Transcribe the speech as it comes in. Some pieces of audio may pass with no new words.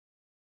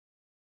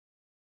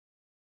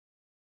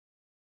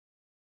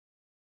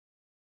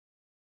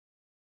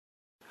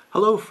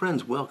Hello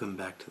friends, welcome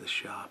back to the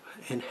shop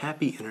and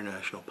happy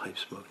International Pipe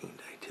Smoking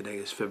Day. Today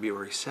is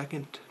February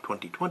 2nd,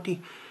 2020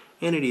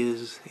 and it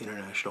is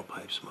International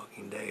Pipe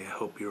Smoking Day. I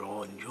hope you're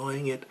all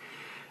enjoying it.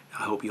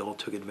 I hope you all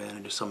took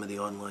advantage of some of the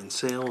online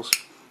sales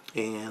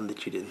and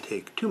that you didn't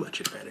take too much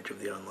advantage of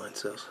the online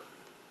sales.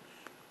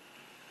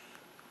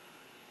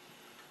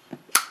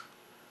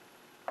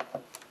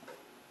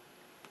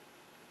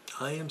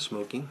 I am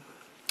smoking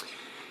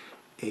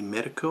a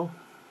Medico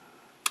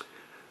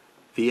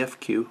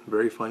VFQ,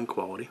 very fine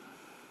quality,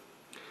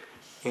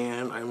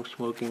 and I'm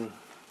smoking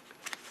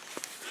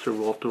Sir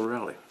Walter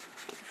Raleigh.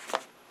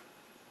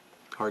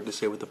 Hard to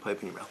say with the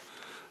piping mouth.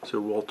 Sir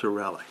Walter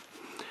Raleigh.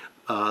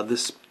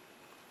 This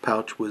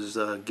pouch was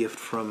a gift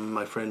from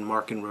my friend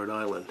Mark in Rhode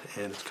Island,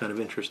 and it's kind of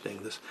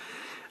interesting. This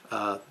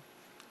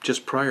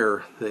just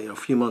prior, a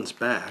few months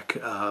back,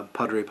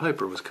 Padre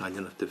Piper was kind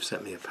enough to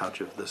send me a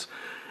pouch of this,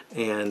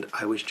 and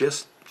I was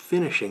just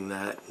finishing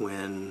that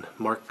when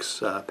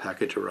Mark's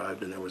package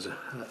arrived, and there was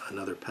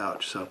another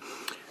pouch. So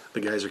the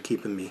guys are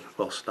keeping me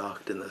well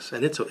stocked in this,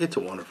 and it's a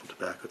wonderful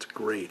tobacco. It's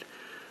great,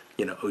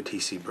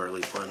 OTC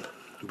burley blend,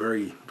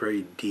 very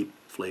very deep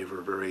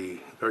flavor,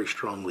 very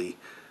strongly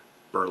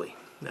burley,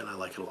 and I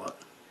like it a lot.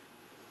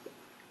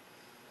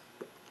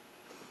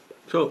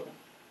 So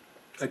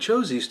I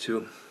chose these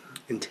two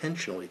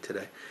intentionally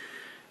today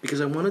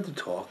because I wanted to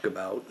talk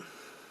about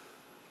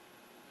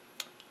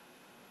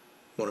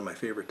one of my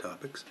favorite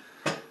topics,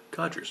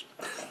 Codgers.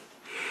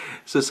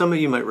 So some of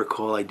you might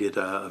recall I did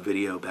a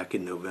video back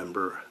in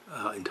November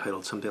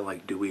entitled something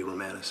like, do we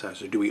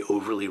romanticize or do we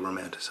overly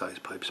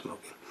romanticize pipe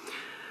smoking?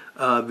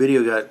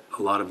 Video got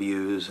a lot of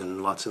views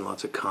and lots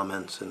of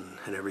comments and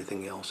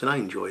everything else, and I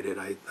enjoyed it.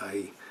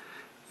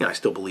 I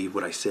still believe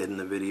what I said in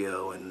the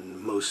video,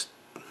 and most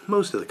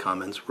of the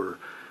comments were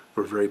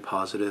very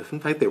positive. In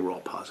fact, they were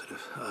all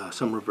positive.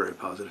 Some were very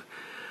positive.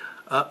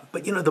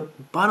 But the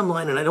bottom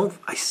line, and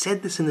I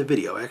said this in the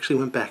video, I actually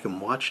went back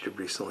and watched it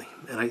recently,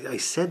 and I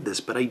said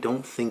this, but I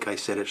don't think I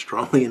said it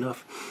strongly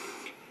enough.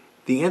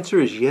 The answer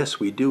is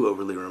yes, we do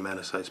overly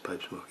romanticize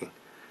pipe smoking,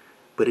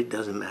 but it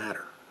doesn't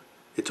matter.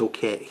 It's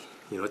okay.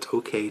 It's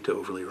okay to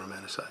overly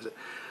romanticize it.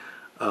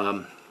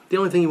 The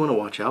only thing you want to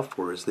watch out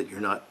for is that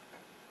you're not,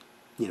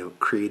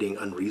 creating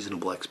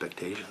unreasonable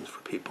expectations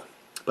for people.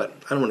 But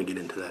I don't want to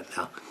get into that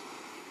now.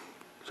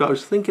 So I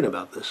was thinking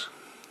about this.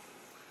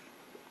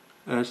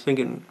 And I was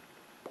thinking,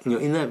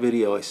 in that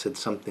video I said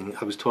something,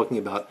 I was talking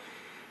about,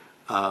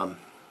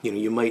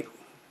 you might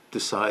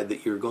decide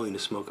that you're going to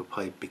smoke a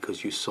pipe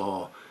because you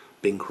saw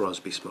Bing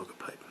Crosby smoke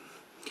a pipe.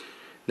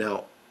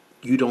 Now,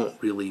 you don't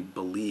really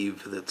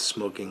believe that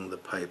smoking the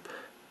pipe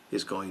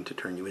is going to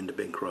turn you into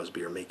Bing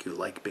Crosby or make you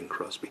like Bing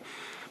Crosby.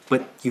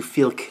 But you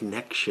feel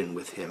connection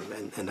with him,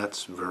 and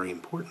that's very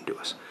important to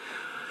us.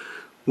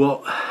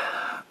 Well,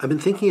 I've been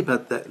thinking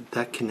about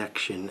that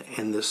connection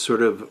and this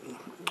sort of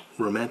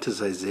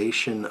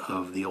romanticization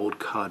of the old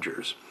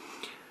codgers,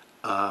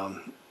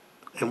 and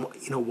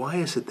why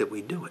is it that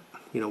we do it?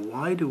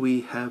 Why do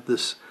we have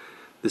this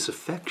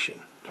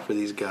affection for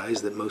these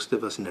guys that most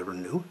of us never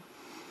knew?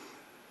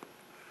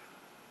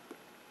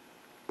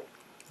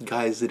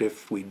 Guys that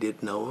if we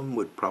did know them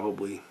would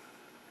probably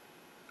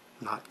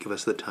not give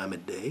us the time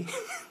of day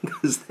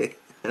because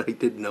I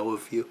did know a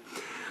few.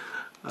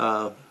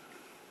 Well,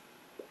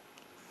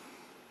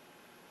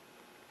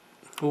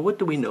 what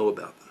do we know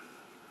about them?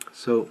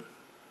 So,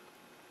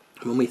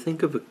 when we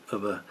think of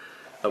an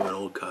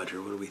old codger,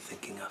 what are we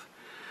thinking of?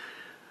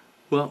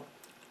 Well,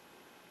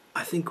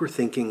 I think we're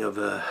thinking of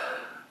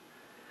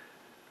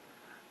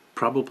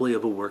probably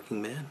of a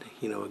working man.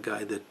 A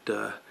guy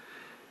that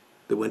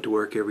went to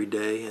work every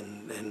day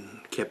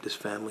and kept his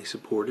family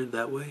supported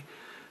that way.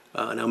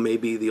 Now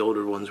maybe the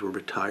older ones were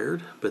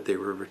retired, but they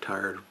were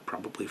retired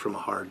probably from a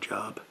hard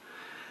job.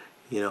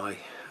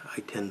 I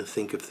tend to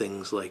think of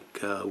things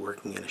like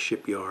working in a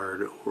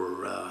shipyard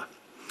or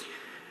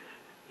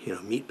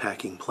meat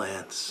packing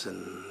plants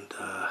and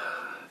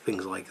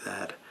things like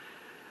that.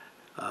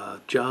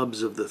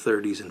 Jobs of the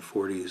 30s and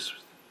 40s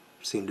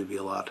seem to be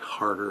a lot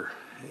harder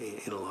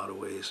in a lot of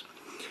ways.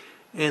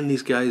 And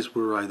these guys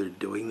were either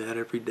doing that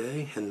every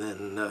day and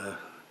then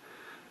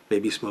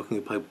maybe smoking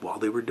a pipe while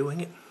they were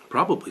doing it.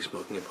 Probably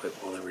smoking a pipe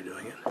while they were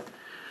doing it.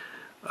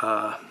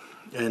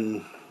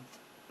 And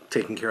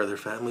taking care of their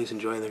families,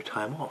 enjoying their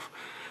time off.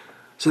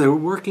 So they were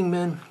working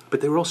men, but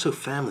they were also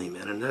family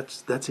men, and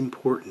that's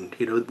important.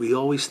 We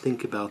always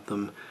think about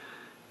them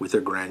with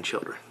their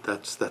grandchildren.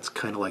 That's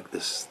kind of like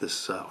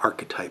this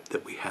archetype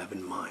that we have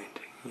in mind.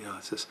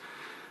 It's this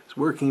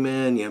working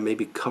man,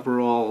 maybe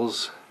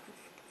coveralls,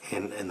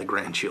 and the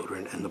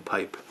grandchildren and the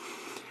pipe.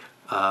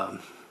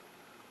 And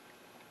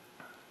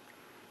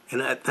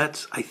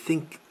that's I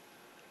think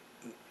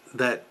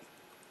that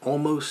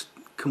almost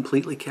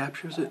completely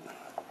captures it.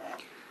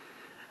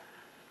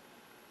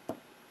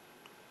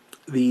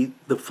 The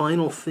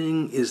final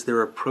thing is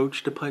their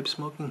approach to pipe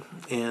smoking,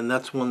 and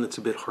that's one that's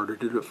a bit harder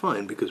to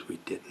define because we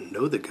didn't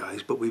know the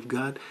guys, but we've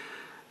got,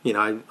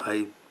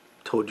 I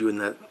told you in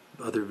that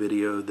other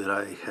video that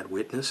I had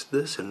witnessed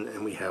this,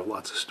 and we have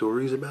lots of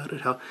stories about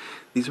it, how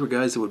these were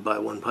guys that would buy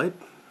one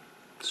pipe,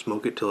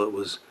 smoke it till it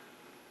was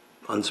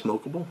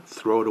unsmokable,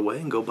 throw it away,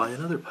 and go buy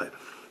another pipe.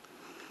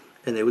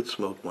 And they would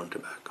smoke one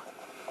tobacco.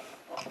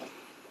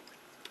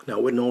 Now,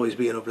 it wouldn't always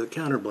be an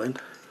over-the-counter blend.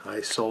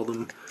 I saw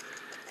them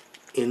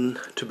in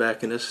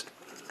tobacconists.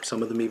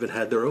 Some of them even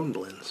had their own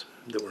blends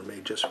that were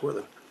made just for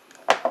them.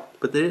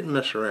 But they didn't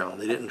mess around.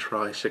 They didn't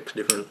try 6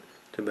 different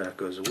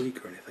tobaccos a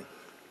week or anything.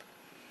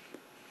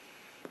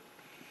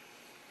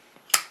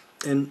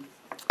 And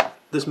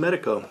this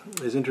Medico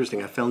is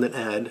interesting. I found an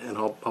ad, and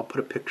I'll put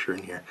a picture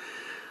in here.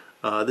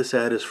 This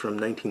ad is from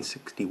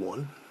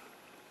 1961,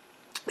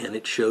 and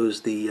it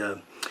shows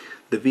the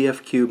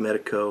VFQ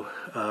Medico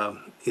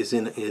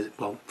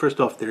well, first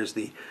off, there's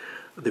the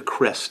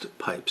Crest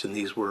pipes, and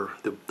these were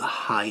the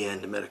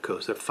high-end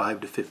Medicos. They're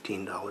 $5 to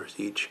 $15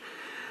 each.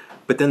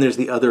 But then there's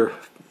the other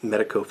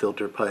Medico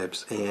filter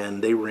pipes,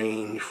 and they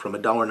range from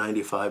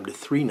 $1.95 to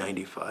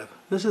 $3.95.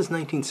 This is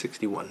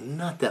 1961,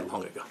 not that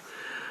long ago.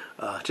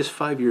 Just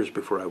 5 years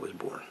before I was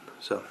born.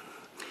 So,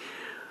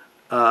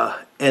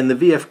 and the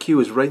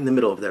VFQ is right in the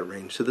middle of that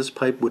range. So this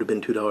pipe would have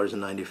been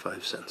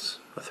 $2.95,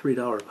 a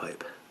 $3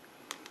 pipe.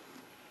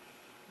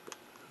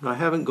 I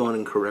haven't gone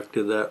and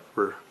corrected that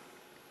for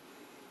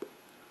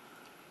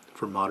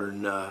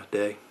modern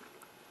day.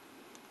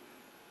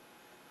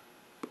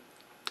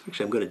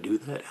 Actually, I'm going to do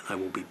that, and I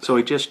will be. So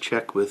I just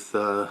checked with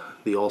the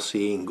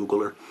all-seeing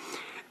Googler,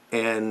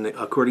 and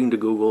according to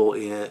Google,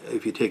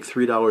 if you take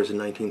 $3 in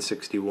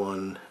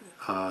 1961,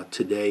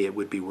 today it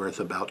would be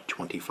worth about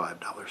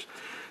 $25.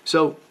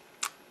 So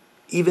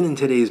even in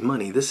today's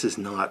money, this is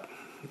not,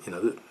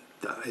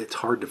 it's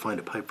hard to find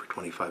a pipe for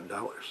 $25.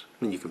 I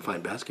mean, you can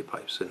find basket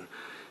pipes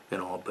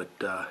and all, but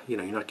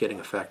you're not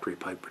getting a factory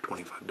pipe for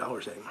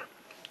 $25 anymore.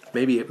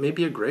 Maybe a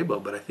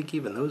Graybo, but I think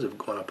even those have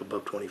gone up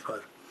above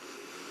 $25.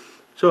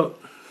 So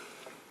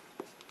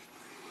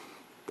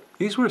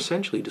these were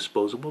essentially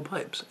disposable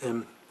pipes,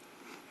 and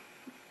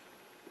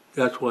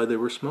that's why they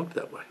were smoked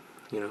that way.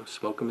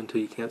 Smoke them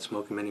until you can't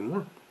smoke them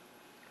anymore.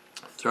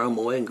 Throw them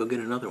away and go get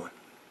another one.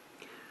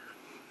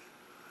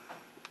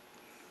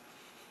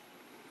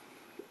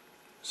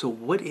 So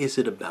what is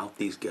it about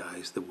these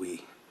guys that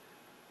we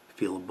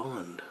feel a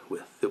bond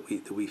with, that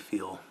we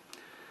feel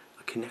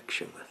a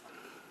connection with?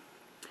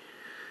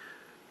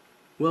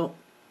 Well,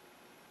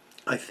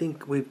 I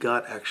think we've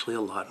got actually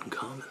a lot in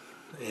common,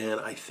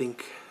 and I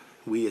think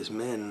we as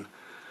men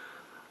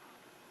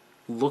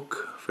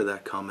look for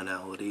that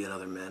commonality in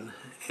other men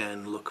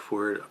and look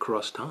for it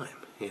across time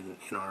in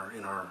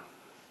our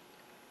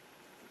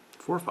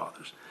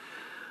forefathers.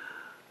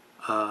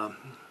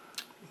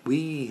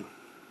 We,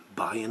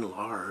 by and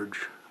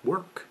large,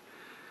 work.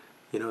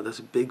 That's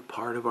a big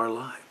part of our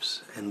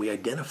lives, and we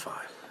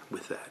identify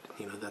with that.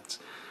 That's,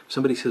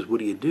 somebody says, "What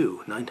do you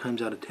do?" 9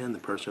 times out of 10, the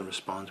person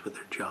responds with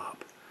their job.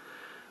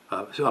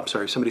 So I'm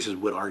sorry, if somebody says,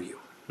 "What are you?"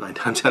 9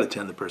 times out of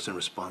 10, the person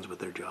responds with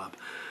their job.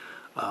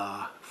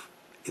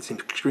 It's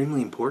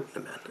extremely important to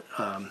men.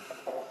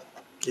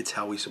 It's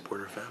how we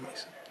support our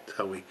families. It's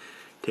how we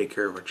take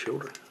care of our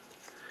children.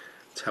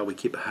 It's how we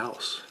keep a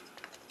house.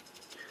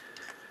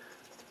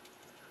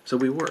 So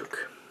we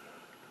work.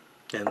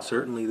 And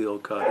certainly the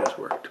old Codders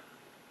worked.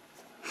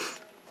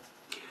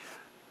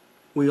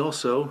 We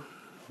also,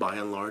 by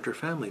and large, are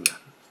family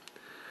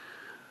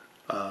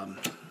men.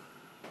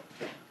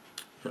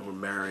 We're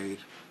married.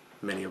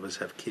 Many of us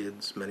have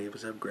kids. Many of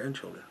us have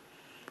grandchildren.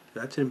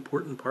 That's an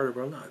important part of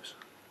our lives.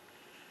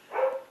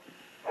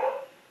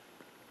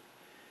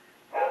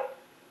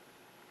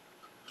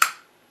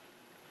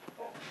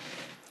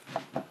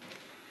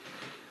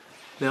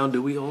 Now,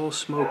 do we all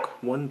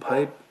smoke one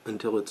pipe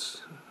until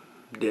it's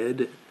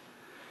dead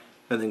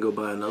and then go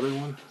buy another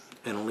one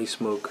and only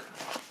smoke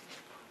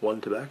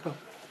one tobacco?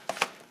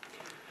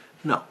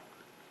 No.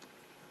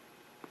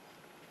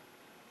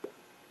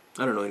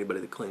 I don't know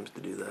anybody that claims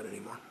to do that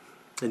anymore.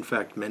 In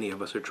fact, many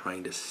of us are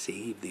trying to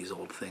save these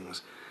old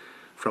things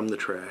from the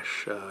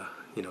trash,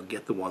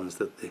 get the ones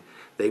that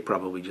they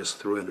probably just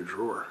threw in a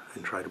drawer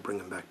and try to bring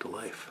them back to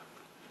life.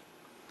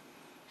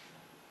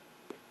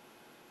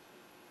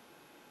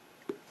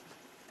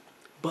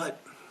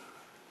 But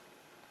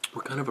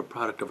we're kind of a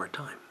product of our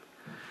time,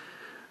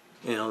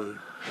 and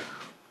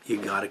you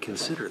got to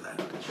consider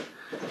that.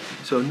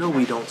 So no,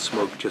 we don't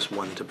smoke just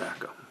one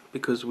tobacco,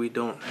 because we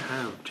don't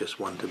have just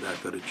one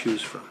tobacco to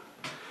choose from.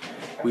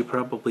 We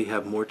probably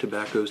have more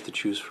tobaccos to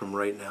choose from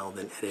right now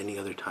than at any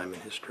other time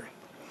in history.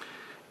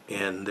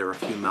 And they're a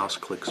few mouse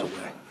clicks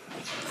away,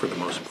 for the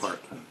most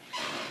part.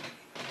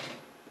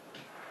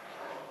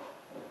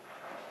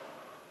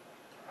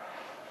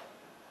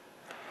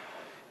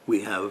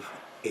 We have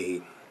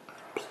a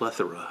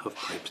plethora of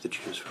pipes to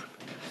choose from.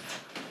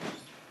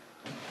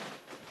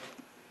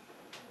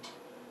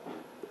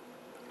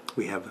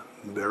 We have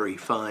very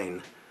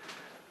fine,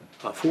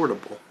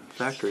 affordable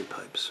factory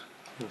pipes.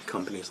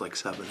 Companies like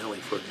Savinelli,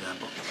 for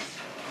example.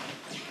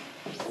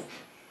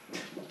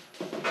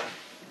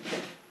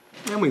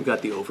 And we've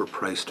got the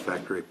overpriced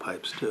factory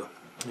pipes too,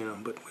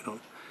 but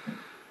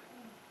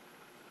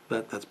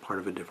That's part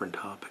of a different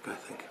topic, I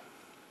think.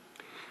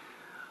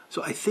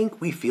 So I think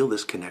we feel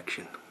this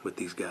connection with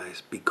these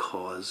guys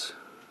because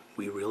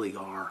we really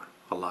are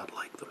a lot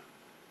like them.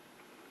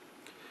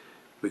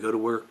 We go to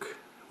work,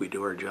 we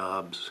do our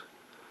jobs,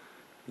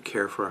 we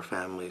care for our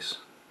families,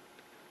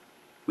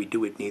 we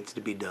do what needs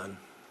to be done,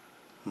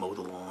 mow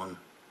the lawn,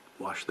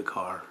 wash the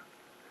car.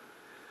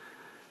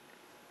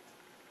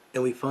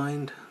 And we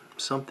find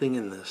something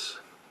in this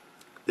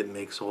that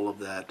makes all of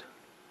that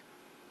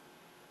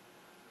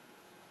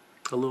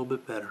a little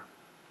bit better.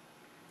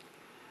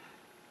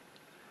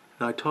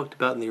 Now, I talked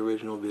about in the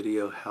original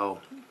video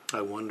how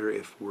I wonder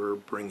if we're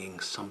bringing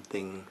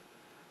something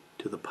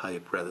to the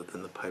pipe rather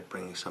than the pipe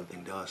bringing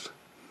something to us.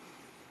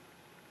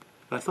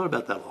 And I thought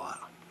about that a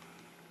lot.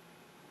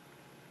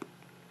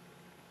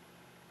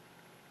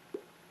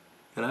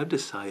 And I've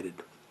decided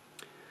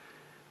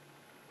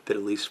that,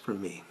 at least for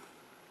me,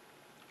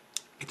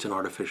 it's an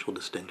artificial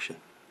distinction.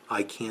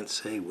 I can't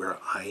say where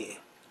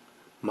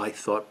my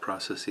thought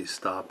processes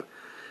stop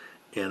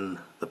and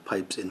the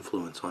pipe's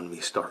influence on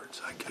me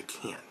starts. I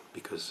can't,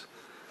 because,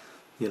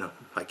 you know,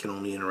 I can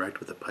only interact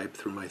with the pipe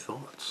through my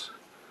thoughts.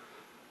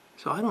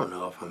 So I don't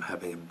know if I'm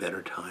having a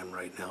better time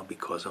right now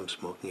because I'm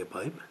smoking a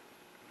pipe,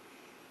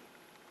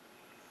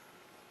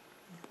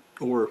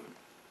 or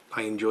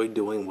I enjoy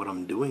doing what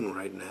I'm doing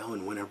right now,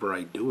 and whenever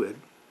I do it,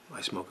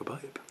 I smoke a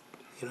pipe.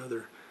 You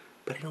know,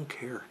 but I don't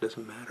care. It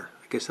doesn't matter.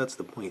 I guess that's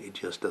the point. It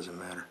just doesn't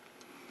matter.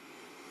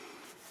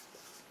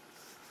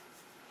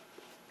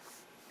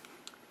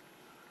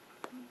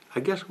 I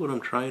guess what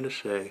I'm trying to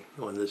say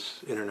on this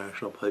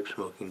International Pipe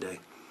Smoking Day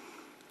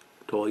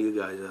to all you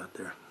guys out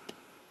there,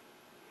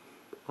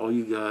 all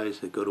you guys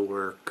that go to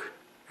work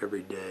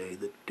every day,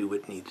 that do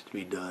what needs to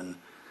be done,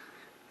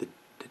 that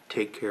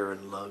take care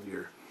and love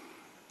your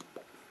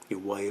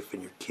wife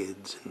and your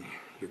kids and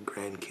your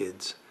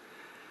grandkids,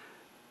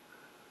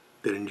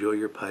 that enjoy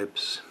your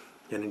pipes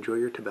and enjoy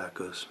your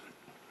tobaccos,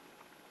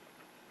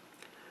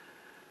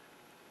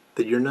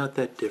 that you're not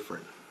that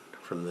different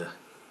from the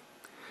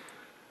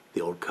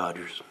old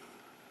codgers.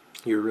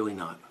 You're really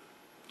not.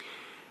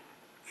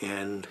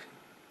 And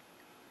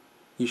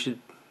you should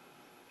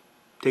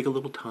take a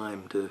little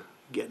time to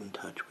get in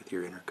touch with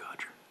your inner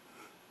codger.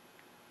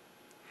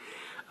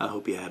 I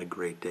hope you had a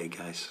great day,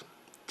 guys.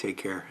 Take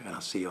care, and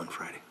I'll see you on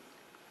Friday.